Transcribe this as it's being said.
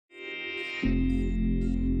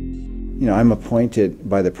You know, I'm appointed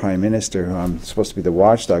by the Prime Minister, who I'm supposed to be the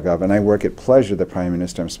watchdog of, and I work at pleasure of the Prime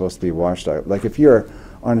Minister. I'm supposed to be a watchdog. Like, if you're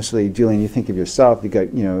honestly, Julian, you think of yourself,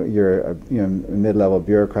 you're a mid-level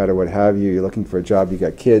bureaucrat or what have you, you're looking for a job, you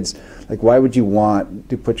got kids, like, why would you want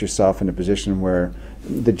to put yourself in a position where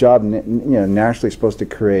the job naturally is supposed to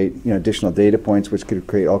create additional data points, which could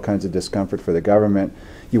create all kinds of discomfort for the government.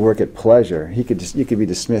 You work at pleasure. You could be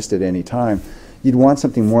dismissed at any time. You'd want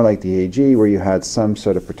something more like the AG, where you had some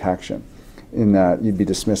sort of protection in that you'd be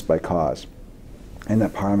dismissed by cause, and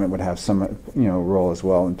that Parliament would have some role as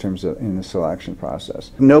well in terms of in the selection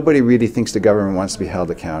process. Nobody really thinks the government wants to be held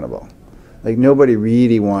accountable. Like, nobody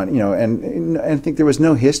really and I think there was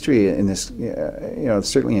no history in this,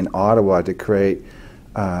 certainly in Ottawa, to create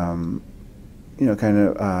kind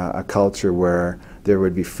of a culture where there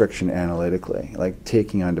would be friction analytically, like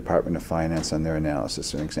taking on Department of Finance on their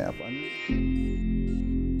analysis, for example.